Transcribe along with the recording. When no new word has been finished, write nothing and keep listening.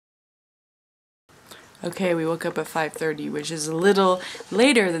Okay, we woke up at 5:30, which is a little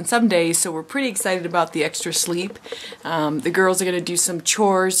later than some days, so we're pretty excited about the extra sleep. The girls are going to do some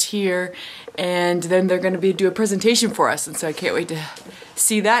chores here, and then they're going to do a presentation for us, and so I can't wait to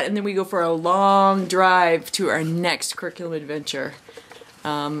see that, and then we go for a long drive to our next curriculum adventure.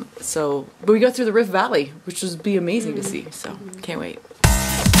 But we go through the Rift Valley, which will be amazing to see, so can't wait.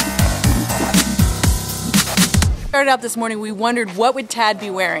 Started out this morning, we wondered what would Tad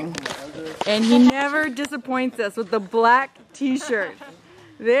be wearing. And he never disappoints us with the black t-shirt.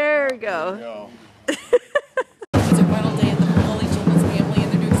 There we go. It's a final day at the Mully Children's Family,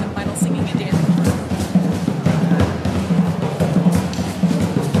 and they're doing some final singing and dancing.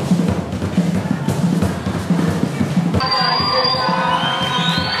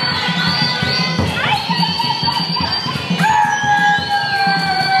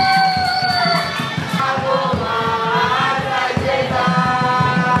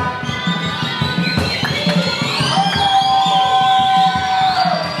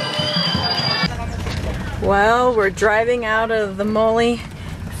 Well, we're driving out of the Mully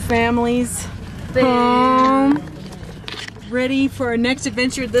family's home, ready for our next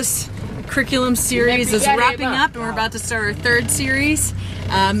adventure. This curriculum series is wrapping up, and we're about to start our third series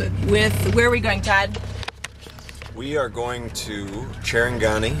with, where are we going, Todd? We are going to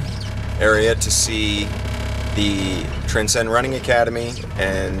Cherangani area to see the Transcend Running Academy,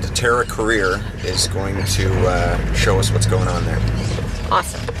 and Tara Career is going to show us what's going on there.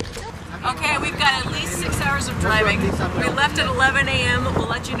 Awesome. Okay, we've got at least 6 hours of driving. We left at 11 a.m. We'll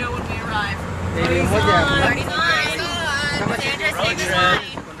let you know when we arrive. Party's on! Party's on! Sandra, say goodbye.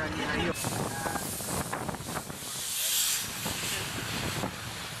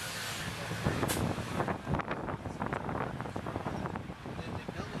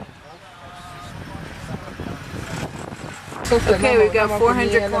 Okay, we've got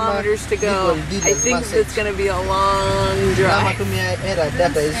 400 kilometers to go. I think it's going to be a long drive.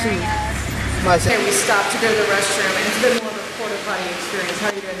 Okay, we stopped to go to the restroom, and it's a bit more of a porta potty experience. How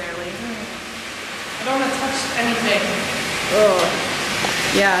are you doing there, Lee? I don't want to touch anything. Oh,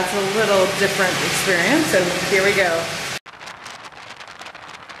 yeah, it's a little different experience, and here we go.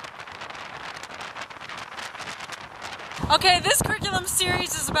 Okay, this curriculum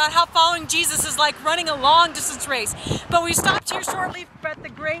series is about how following Jesus is like running a long distance race. But we stopped here shortly at the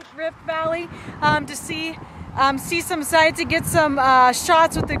Great Rift Valley to see some sights and get some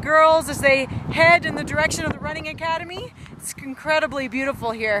shots with the girls as they head in the direction of the running academy. It's incredibly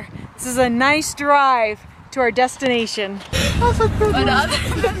beautiful here. This is a nice drive to our destination. But other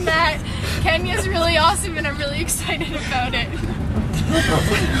than that, Kenya's really awesome and I'm really excited about it.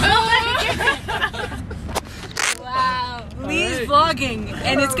 Wow. Lee's vlogging,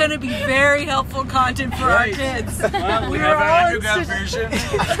 and it's going to be very helpful content for our kids. Well, we have a new version.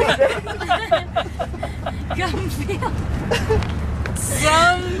 Come feel.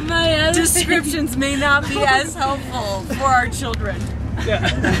 Some descriptions may not be as helpful for our children. Yeah.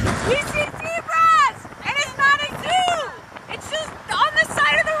 We see zebras! And it's not a zoo! It's just on the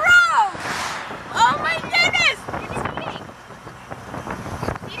side of the road! Oh my goodness!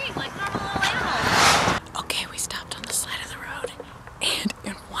 It's eating like normal little animals. Okay, we stopped on the side of the road, and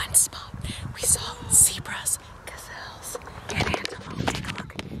in one spot we saw zebras, gazelles, and antelope. Take a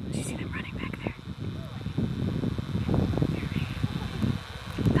look. Do you see them running back there?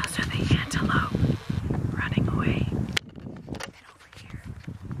 Those are the antelope running away. And over here,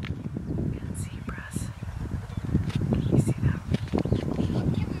 we got zebras. Can you see them? What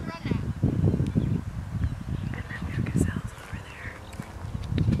can we run at? And then we have gazelles over there.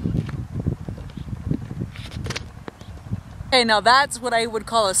 Okay, now that's what I would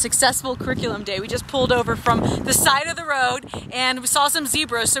call a successful curriculum day. We just pulled over from the side of the road and we saw some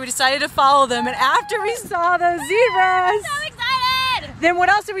zebras, so we decided to follow them. And after we saw those zebras, So excited! then what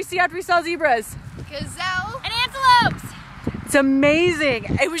else did we see after we saw zebras? Gazelle and antelopes! It's amazing.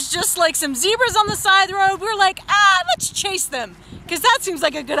 It was just like some zebras on the side of the road. We were like, let's chase them, because that seems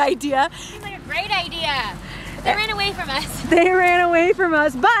like a good idea. Seems like a great idea. But they ran away from us. They ran away from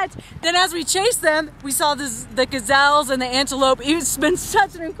us, but then as we chased them, we saw the gazelles and the antelope. It's been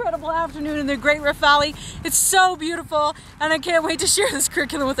such an incredible afternoon in the Great Rift Valley. It's so beautiful, and I can't wait to share this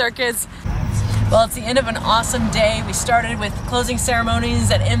curriculum with our kids. Well, it's the end of an awesome day. We started with closing ceremonies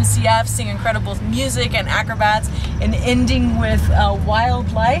at MCF, seeing incredible music and acrobats, and ending with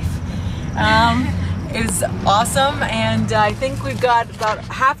wildlife. It was awesome, and I think we've got about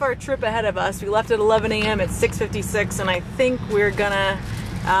half our trip ahead of us. We left at 11 a.m. at 6:56, and I think we're gonna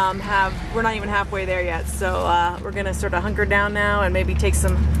we're not even halfway there yet. So we're gonna sort of hunker down now and maybe take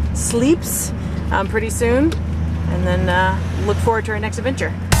some sleeps pretty soon, and then look forward to our next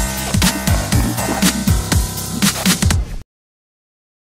adventure.